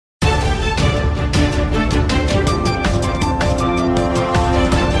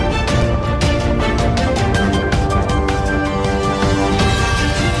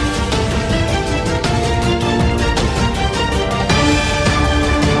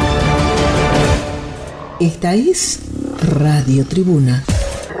Esta es Radio Tribuna.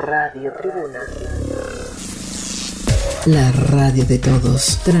 Radio Tribuna. La radio de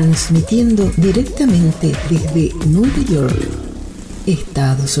todos, transmitiendo directamente desde Nueva York,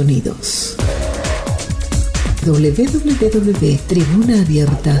 Estados Unidos.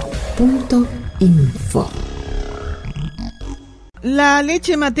 www.tribunaabierta.info. La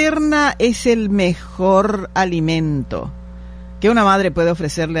leche materna es el mejor alimento que una madre puede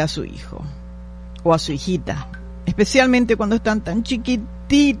ofrecerle a su hijo o a su hijita, especialmente cuando están tan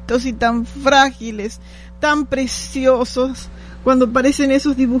chiquititos y tan frágiles, tan preciosos, cuando parecen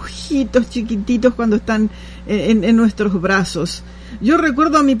esos dibujitos chiquititos cuando están en nuestros brazos. Yo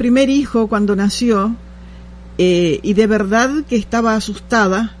recuerdo a mi primer hijo cuando nació y de verdad que estaba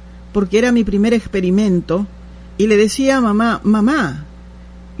asustada porque era mi primer experimento y le decía a mamá,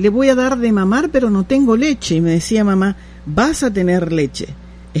 le voy a dar de mamar pero no tengo leche. Y me decía mamá, vas a tener leche,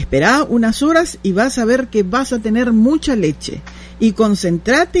 esperá unas horas y vas a ver que vas a tener mucha leche, y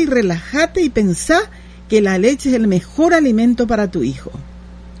concentrate y relájate y pensá que la leche es el mejor alimento para tu hijo.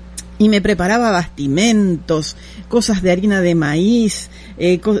 Y me preparaba bastimentos, cosas de harina de maíz,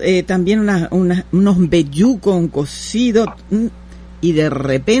 también unos vellú con cocido, y de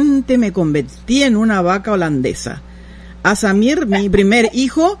repente me convertí en una vaca holandesa. A Samir, mi primer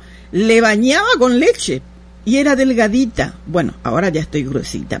hijo, le bañaba con leche y era delgadita. Bueno, ahora ya estoy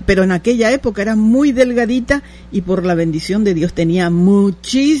gruesita, pero en aquella época era muy delgadita y por la bendición de Dios tenía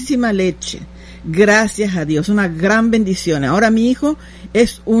muchísima leche. Gracias a Dios, una gran bendición. Ahora mi hijo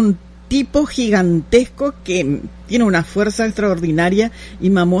es un tipo gigantesco que tiene una fuerza extraordinaria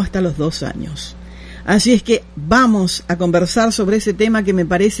y mamó hasta los 2 años. Así es que vamos a conversar sobre ese tema que me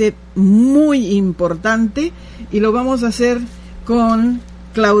parece muy importante y lo vamos a hacer con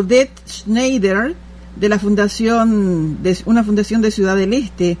Claudete Schneider de la una fundación de Ciudad del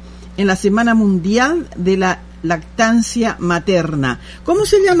Este en la Semana Mundial de la Lactancia Materna. ¿Cómo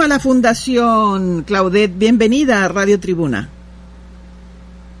se llama la fundación, Claudete? Bienvenida a Radio Tribuna.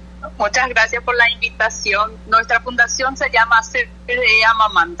 Muchas gracias por la invitación. Nuestra fundación se llama CDE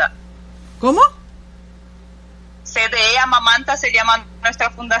Amamanta. ¿Cómo? CDE Amamanta se llama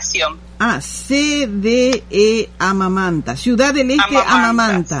nuestra fundación. CDE Amamanta, Ciudad del Este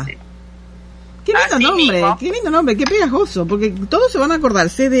Amamanta. Sí. Qué lindo nombre, qué pegajoso, porque todos se van a acordar,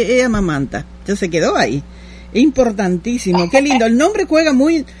 CDE Amamanta. Ya se quedó ahí. Importantísimo, qué lindo. El nombre juega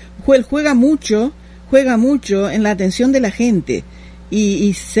mucho en la atención de la gente.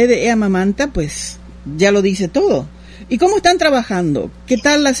 Y CDE Amamanta, pues, ya lo dice todo. ¿Y cómo están trabajando? ¿Qué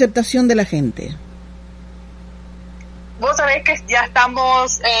tal la aceptación de la gente? Vos sabés que ya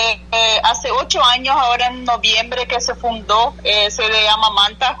estamos, hace 8 años, ahora en noviembre, que se fundó CDE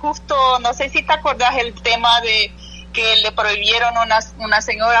Amamanta. Justo, no sé si te acordás el tema de que le prohibieron una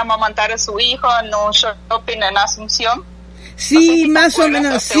señora amamantar a su hijo en un shopping en Asunción. Sí, no sé si más o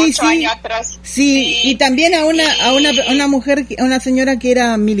menos, sí, y también a una mujer, a una señora que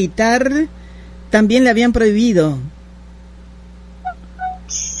era militar, también le habían prohibido.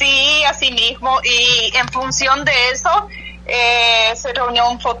 Sí, así mismo, y en función de eso se reunió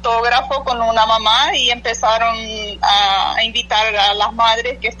un fotógrafo con una mamá y empezaron a invitar a las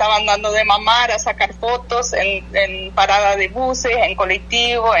madres que estaban dando de mamar a sacar fotos en parada de buses, en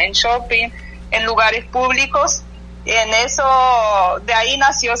colectivo, en shopping, en lugares públicos. Y en eso, de ahí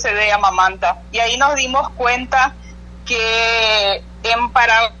nació CDE Amamanta, y ahí nos dimos cuenta que en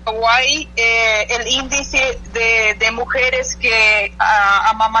Paraguay el índice de mujeres que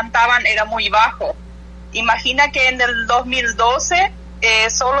amamantaban era muy bajo. Imagina que en el 2012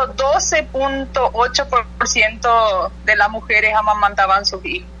 solo 12.8% de las mujeres amamantaban sus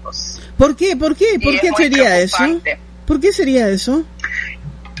hijos. ¿Por qué? ¿Por qué sería eso? ¿Por qué sería eso?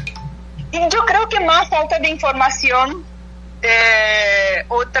 Yo creo que más falta de información,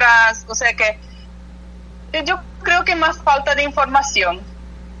 yo creo que más falta de información.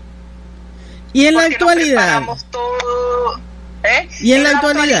 ¿Y en la actualidad? Todo, ¿Y en la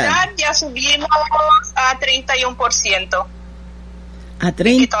actualidad? Ya subimos a 31%. A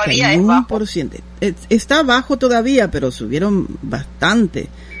 31%. Está bajo todavía, pero subieron bastante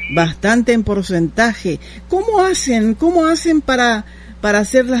en porcentaje. ¿Cómo hacen para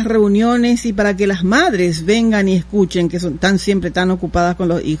hacer las reuniones y para que las madres vengan y escuchen, que están siempre tan ocupadas con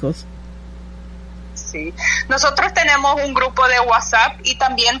los hijos? Sí, nosotros tenemos un grupo de WhatsApp y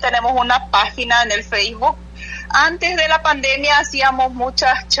también tenemos una página en el Facebook. Antes de la pandemia hacíamos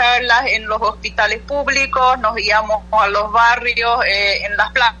muchas charlas en los hospitales públicos, nos íbamos a los barrios, en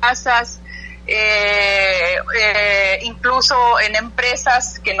las plazas, incluso en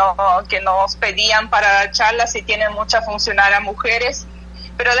empresas que nos pedían para dar charlas si tienen muchas funcionarias mujeres.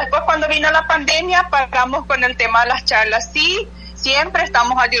 Pero después, cuando vino la pandemia, paramos con el tema de las charlas. Sí, siempre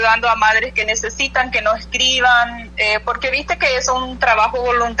estamos ayudando a madres que necesitan que nos escriban, porque viste que es un trabajo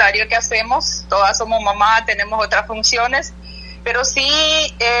voluntario que hacemos. Todas somos mamás, tenemos otras funciones, pero sí,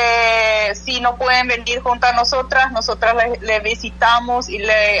 si no pueden venir junto a nosotras le visitamos y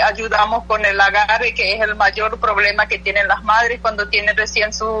le ayudamos con el agarre, que es el mayor problema que tienen las madres cuando tienen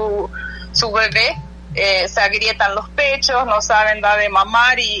recién su bebé. Se agrietan los pechos, no saben dar de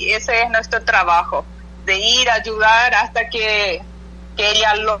mamar, y ese es nuestro trabajo, de ir a ayudar hasta que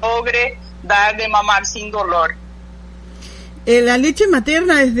ella logre dar de mamar sin dolor. La leche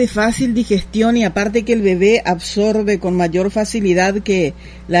materna es de fácil digestión, y aparte que el bebé absorbe con mayor facilidad que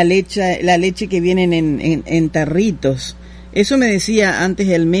la leche que vienen en tarritos. Eso me decía antes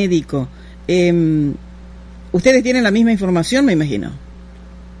el médico. Ustedes tienen la misma información, me imagino.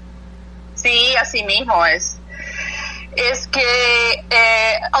 Sí, así mismo es. Es que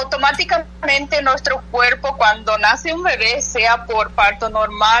automáticamente nuestro cuerpo, cuando nace un bebé, sea por parto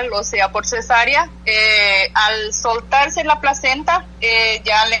normal o sea por cesárea, al soltarse la placenta,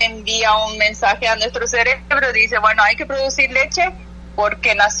 ya le envía un mensaje a nuestro cerebro, dice, bueno, hay que producir leche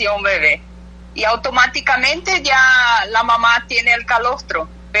porque nació un bebé. Y automáticamente ya la mamá tiene el calostro,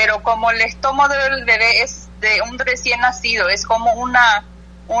 pero como el estómago del bebé es de un recién nacido, es como una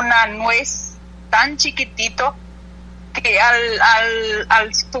nuez tan chiquitito, que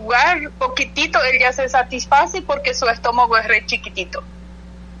al jugar poquitito él ya se satisface porque su estómago es re chiquitito.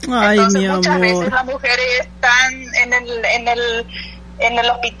 Ay, entonces mi muchas amor. veces las mujeres están en el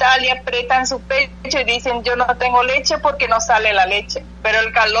hospital y apretan su pecho y dicen, yo no tengo leche porque no sale la leche. Pero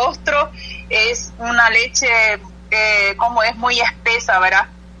el calostro es una leche como es muy espesa, ¿verdad?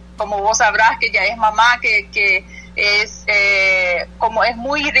 Como vos sabrás, que ya es mamá, que es como es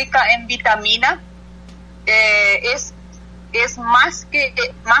muy rica en vitamina, es más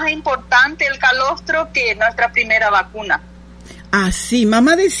importante el calostro que nuestra primera vacuna. Ah, sí,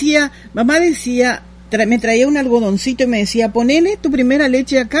 mamá decía, me traía un algodoncito y me decía, ponele tu primera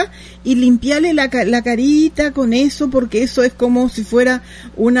leche acá y limpiale la carita con eso, porque eso es como si fuera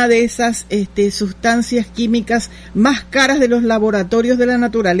una de esas sustancias químicas más caras de los laboratorios de la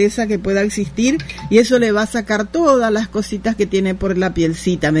naturaleza que pueda existir, y eso le va a sacar todas las cositas que tiene por la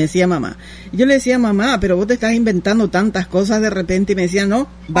pielcita, me decía mamá. Y yo le decía, mamá, pero vos te estás inventando tantas cosas de repente, y me decía, no,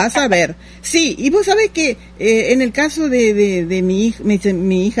 vas a ver. Sí, y vos sabés que en el caso de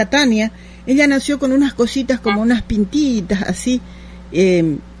mi hija Tania, ella nació con unas cositas como unas pintitas así,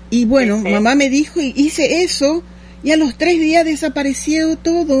 y bueno, sí. Mamá me dijo, y hice eso, y a los 3 días desapareció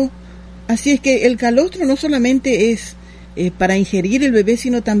todo. Así es que el calostro no solamente es para ingerir el bebé,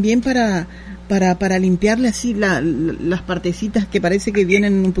 sino también para limpiarle así las partecitas que parece que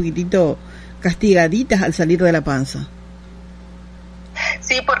vienen un poquitito castigaditas al salir de la panza.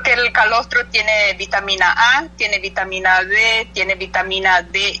 Sí, porque el calostro tiene vitamina A, tiene vitamina D, tiene vitamina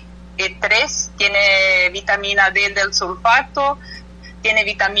D3, tiene vitamina D del sulfato, tiene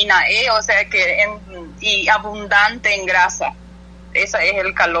vitamina E, o sea que y abundante en grasa. Ese es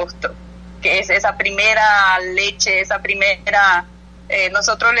el calostro, que es esa primera leche, esa primera,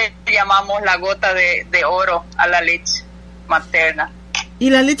 nosotros le llamamos la gota de oro a la leche materna. Y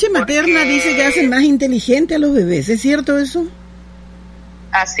la leche materna dice que hace más inteligente a los bebés, ¿es cierto eso?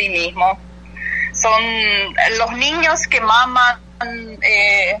 Así mismo. Son los niños que maman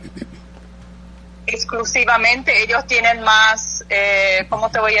exclusivamente, ellos tienen más,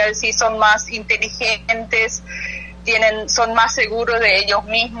 ¿cómo te voy a decir? Son más inteligentes, son más seguros de ellos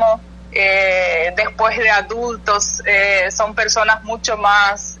mismos. Después de adultos, son personas mucho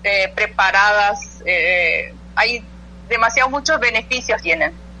más preparadas. Hay muchos beneficios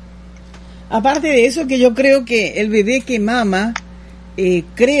tienen. Aparte de eso, que yo creo que el bebé que mama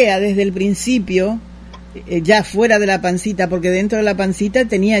crea desde el principio, ya fuera de la pancita, porque dentro de la pancita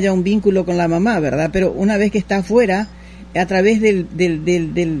tenía ya un vínculo con la mamá, ¿verdad? Pero una vez que está afuera, a través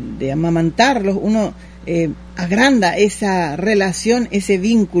de amamantarlos, uno agranda esa relación, ese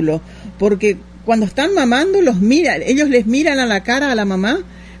vínculo, porque cuando están mamando ellos les miran a la cara a la mamá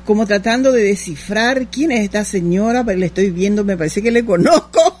como tratando de descifrar quién es esta señora, pero le estoy viendo, me parece que le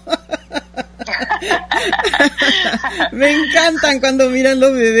conozco. Me encantan cuando miran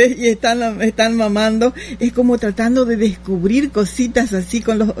los bebés y están mamando, es como tratando de descubrir cositas así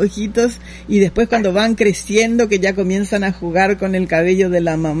con los ojitos, y después cuando van creciendo, que ya comienzan a jugar con el cabello de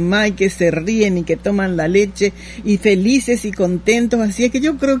la mamá y que se ríen y que toman la leche y felices y contentos. Así es que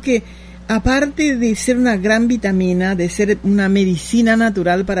yo creo que aparte de ser una gran vitamina, de ser una medicina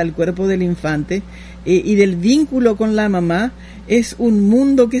natural para el cuerpo del infante, y del vínculo con la mamá, es un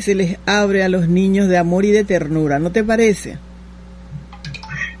mundo que se les abre a los niños de amor y de ternura, ¿no te parece?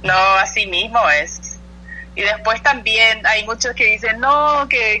 No, así mismo es. Y después también hay muchos que dicen, no,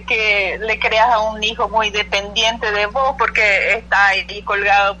 que le creas a un hijo muy dependiente de vos porque está ahí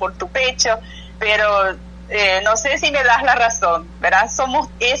colgado por tu pecho, pero no sé si me das la razón, ¿verdad?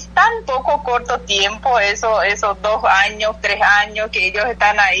 Es tan poco corto tiempo, esos 2 años, 3 años que ellos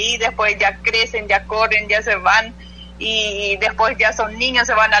están ahí, después ya crecen, ya corren, ya se van, y después ya son niños,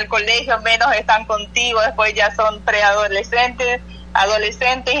 se van al colegio, menos están contigo, después ya son preadolescentes,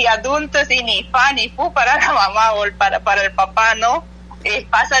 adolescentes y adultos, y ni fa ni fu para la mamá o para el papá, ¿no?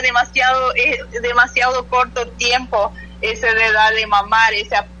 Pasa demasiado corto tiempo ese de edad de mamar,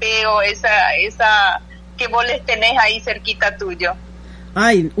 ese apego, esa que vos les tenés ahí cerquita tuyo.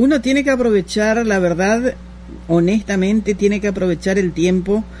 Ay, uno tiene que aprovechar, la verdad, honestamente, tiene que aprovechar el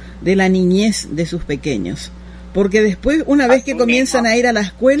tiempo de la niñez de sus pequeños, porque después, una vez que comienzan a ir a la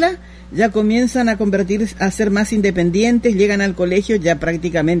escuela, ya comienzan a convertirse, a ser más independientes, llegan al colegio, ya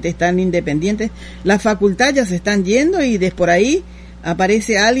prácticamente están independientes, la facultad ya se están yendo y por ahí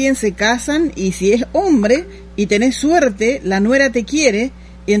aparece alguien, se casan, y si es hombre y tenés suerte, la nuera te quiere,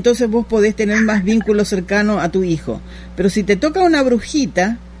 y entonces vos podés tener más vínculo cercano a tu hijo. Pero si te toca una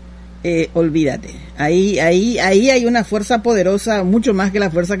brujita, olvídate, ahí hay una fuerza poderosa, mucho más que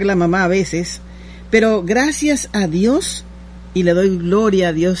la fuerza que la mamá a veces, pero gracias a Dios, y le doy gloria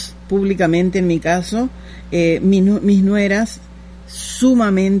a Dios públicamente en mi caso, mis nueras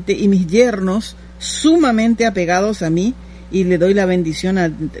sumamente, y mis yernos sumamente apegados a mí, y le doy la bendición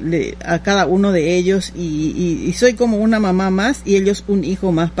a cada uno de ellos, y soy como una mamá más y ellos un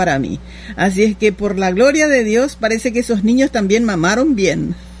hijo más para mí. Así es que por la gloria de Dios parece que esos niños también mamaron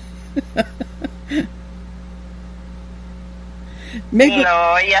bien.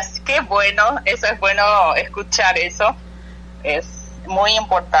 No, y así que bueno, eso es bueno escuchar eso, es muy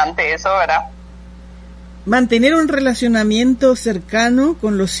importante eso, ¿verdad? Mantener un relacionamiento cercano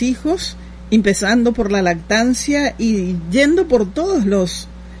con los hijos, empezando por la lactancia y yendo por todos los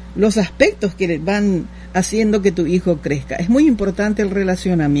aspectos que van haciendo que tu hijo crezca. Es muy importante el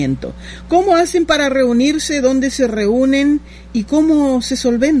relacionamiento. ¿Cómo hacen para reunirse? ¿Dónde se reúnen? ¿Y cómo se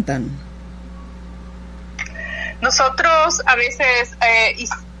solventan? Nosotros a veces,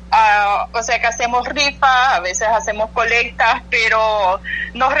 o sea que hacemos rifas, a veces hacemos colectas, pero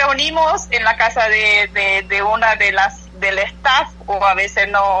nos reunimos en la casa de una de las del staff, o a veces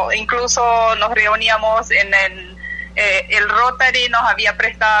no, incluso nos reuníamos en el Rotary nos había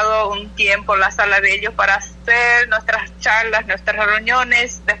prestado un tiempo la sala de ellos para hacer nuestras charlas, nuestras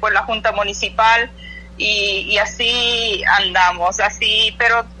reuniones, después la junta municipal, y así andamos, así,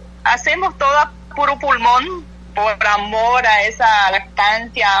 pero hacemos todo a puro pulmón, por amor a esa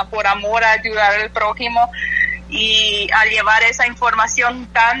lactancia, por amor a ayudar al prójimo, y al llevar esa información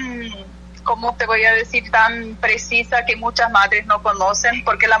tan, ¿cómo te voy a decir?, tan precisa que muchas madres no conocen,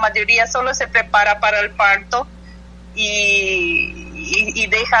 porque la mayoría solo se prepara para el parto y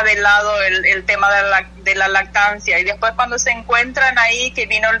deja de lado el tema de la lactancia, y después cuando se encuentran ahí que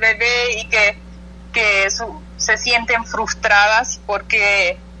vino el bebé y que se sienten frustradas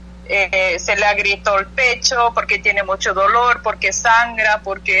porque se le agrietó el pecho, porque tiene mucho dolor, porque sangra,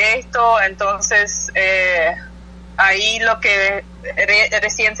 porque esto, entonces ahí lo que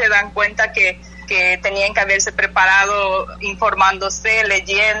recién se dan cuenta que tenían que haberse preparado, informándose,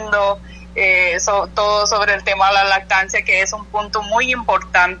 leyendo todo sobre el tema de la lactancia, que es un punto muy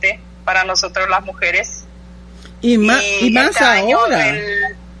importante para nosotros las mujeres. Y más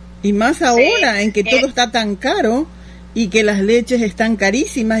ahora en que todo está tan caro y que las leches están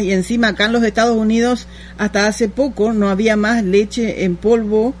carísimas, y encima acá en los Estados Unidos hasta hace poco no había más leche en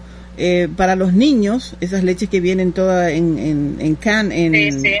polvo para los niños, esas leches que vienen todas en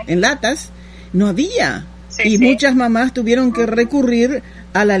latas, no había, muchas mamás tuvieron que recurrir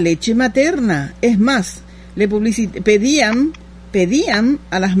a la leche materna. Es más, pedían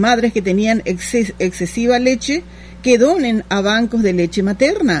a las madres que tenían excesiva leche que donen a bancos de leche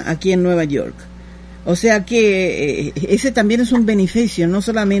materna aquí en Nueva York. O sea que ese también es un beneficio, no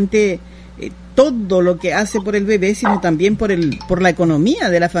solamente todo lo que hace por el bebé, sino también por la economía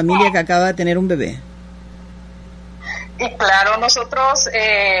de la familia que acaba de tener un bebé. Y claro, nosotros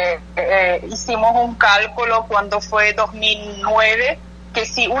hicimos un cálculo cuando fue 2009, que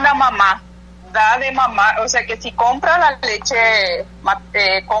si una mamá da de mamar, o sea que si compra la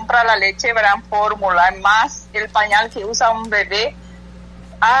leche gran fórmula más el pañal que usa un bebé,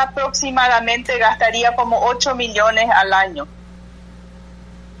 aproximadamente gastaría como 8 millones al año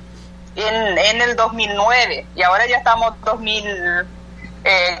en el 2009, y ahora ya estamos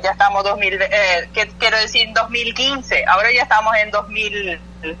 2015, ahora ya estamos en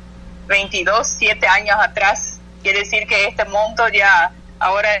 2022, 7 años atrás, quiere decir que este monto ya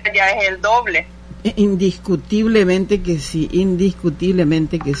ahora ya es el doble. Indiscutiblemente que sí,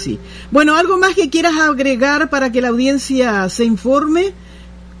 indiscutiblemente que sí. Bueno, ¿algo más que quieras agregar para que la audiencia se informe?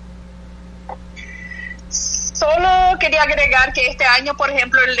 Solo quería agregar que este año, por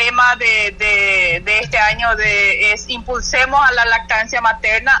ejemplo, el lema de este año es impulsemos a la lactancia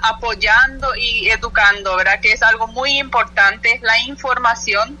materna apoyando y educando, ¿verdad? Que es algo muy importante, la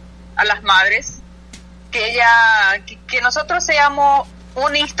información a las madres, que nosotros seamos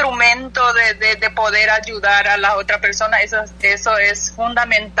un instrumento de poder ayudar a la otra persona. Eso es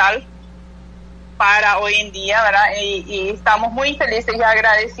fundamental para hoy en día, ¿verdad? Y estamos muy felices y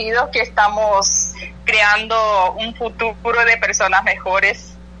agradecidos que estamos creando un futuro de personas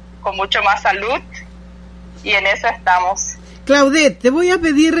mejores, con mucho más salud, y en eso estamos. Claudete, te voy a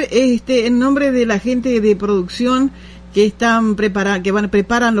pedir en nombre de la gente de producción que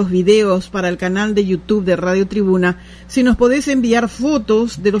preparan los videos para el canal de YouTube de Radio Tribuna, si nos podés enviar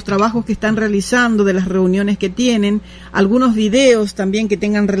fotos de los trabajos que están realizando, de las reuniones que tienen, algunos videos también que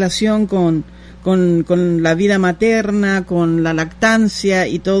tengan relación con la vida materna, con la lactancia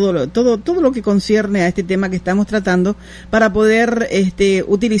y todo lo que concierne a este tema que estamos tratando, para poder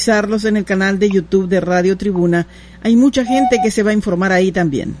utilizarlos en el canal de YouTube de Radio Tribuna. Hay mucha gente que se va a informar ahí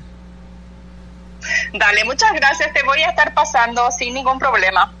también. Dale, muchas gracias, te voy a estar pasando sin ningún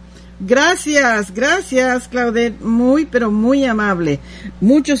problema. Gracias, Claudete, muy pero muy amable.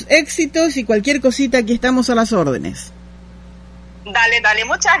 Muchos éxitos y cualquier cosita, aquí estamos a las órdenes. Dale,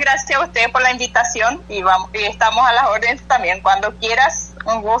 muchas gracias a usted por la invitación y estamos a las órdenes también, cuando quieras,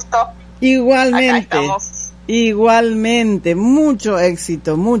 un gusto. Igualmente, mucho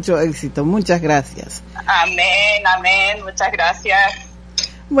éxito, muchas gracias. Amén, muchas gracias.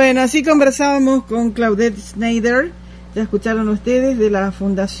 Bueno, así conversábamos con Claudete Schneider, ya escucharon ustedes, de la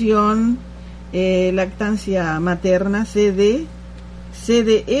Fundación Lactancia Materna CDE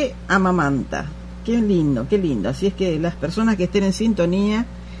Amamanta. Qué lindo. Así es que las personas que estén en sintonía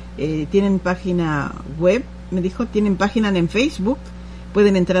tienen página web, me dijo, tienen página en Facebook,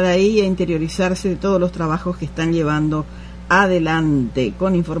 pueden entrar ahí e interiorizarse de todos los trabajos que están llevando adelante,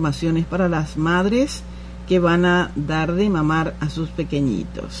 con informaciones para las madres que van a dar de mamar a sus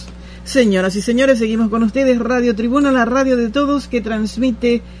pequeñitos. Señoras y señores, seguimos con ustedes, Radio Tribuna, la radio de todos, que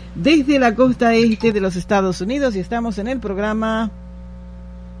transmite desde la costa este de los Estados Unidos, y estamos en el programa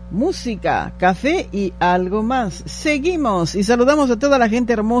Música, Café y Algo Más. Seguimos y saludamos a toda la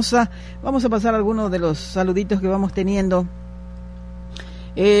gente hermosa. Vamos a pasar algunos de los saluditos que vamos teniendo.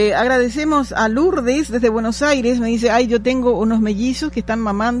 Agradecemos a Lourdes desde Buenos Aires. Me dice: ay, yo tengo unos mellizos que están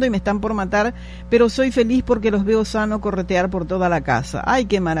mamando y me están por matar, pero soy feliz porque los veo sano corretear por toda la casa. Ay,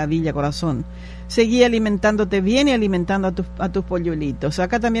 qué maravilla, corazón. Seguí alimentándote bien y alimentando a tus polluelitos.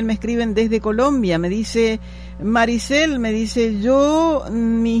 Acá también me escriben desde Colombia. Me dice Maricel,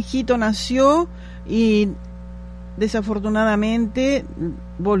 mi hijito nació y desafortunadamente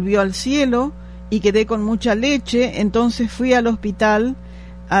volvió al cielo y quedé con mucha leche, entonces fui al hospital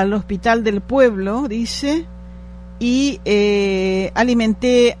del pueblo, dice, y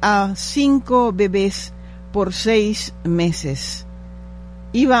alimenté a 5 bebés por 6 meses.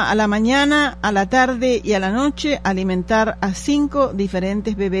 Iba a la mañana, a la tarde y a la noche a alimentar a 5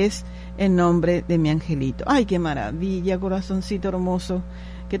 diferentes bebés en nombre de mi angelito. Ay, qué maravilla, corazoncito hermoso,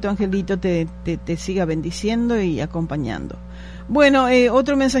 que tu angelito te siga bendiciendo y acompañando. Bueno,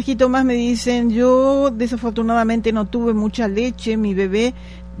 otro mensajito más, me dicen: yo desafortunadamente no tuve mucha leche, mi bebé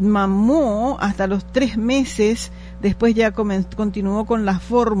mamó hasta los 3 meses, después ya continuó con la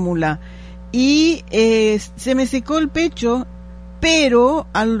fórmula y se me secó el pecho, pero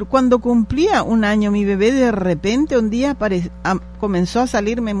cuando cumplía 1 año mi bebé, de repente un día comenzó a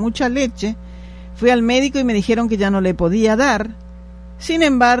salirme mucha leche. Fui al médico y me dijeron que ya no le podía dar. Sin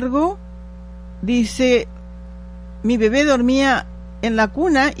embargo, dice, mi bebé dormía en la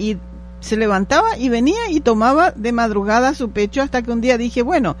cuna y se levantaba y venía y tomaba de madrugada su pecho, hasta que un día dije,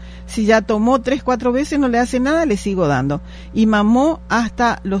 bueno, si ya tomó 3-4 veces, no le hace nada, le sigo dando. Y mamó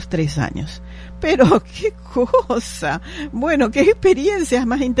hasta los 3 años. Pero qué cosa, bueno, qué experiencias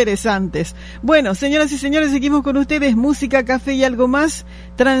más interesantes. Bueno, señoras y señores, seguimos con ustedes, Música, Café y Algo Más,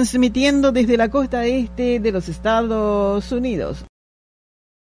 transmitiendo desde la costa este de los Estados Unidos.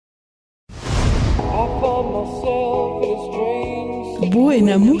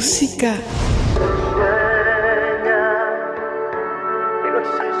 Buena música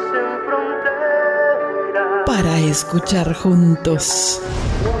para escuchar juntos.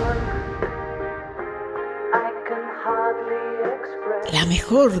 La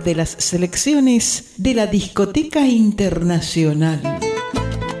mejor de las selecciones de la discoteca internacional.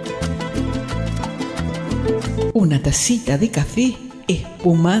 Una tacita de café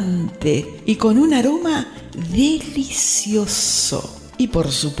espumante y con un aroma delicioso. Y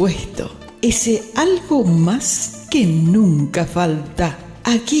por supuesto, ese algo más que nunca falta.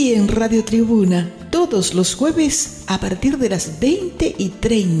 Aquí en Radio Tribuna, todos los jueves a partir de las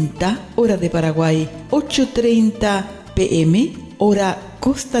 20:30, hora de Paraguay, 8:30 p.m., hora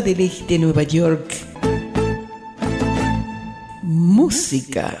Costa del Este, Nueva York.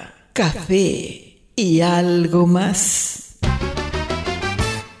 Música, café y algo más.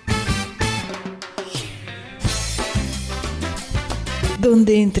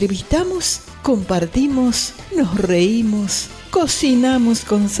 Donde entrevistamos, compartimos, nos reímos, cocinamos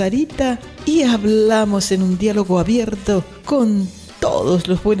con Sarita y hablamos en un diálogo abierto con todos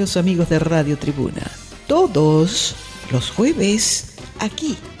los buenos amigos de Radio Tribuna. Todos los jueves,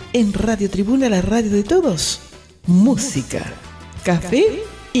 aquí en Radio Tribuna, la radio de todos. Música, café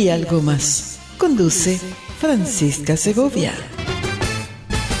y algo más. Conduce Francisca Segovia.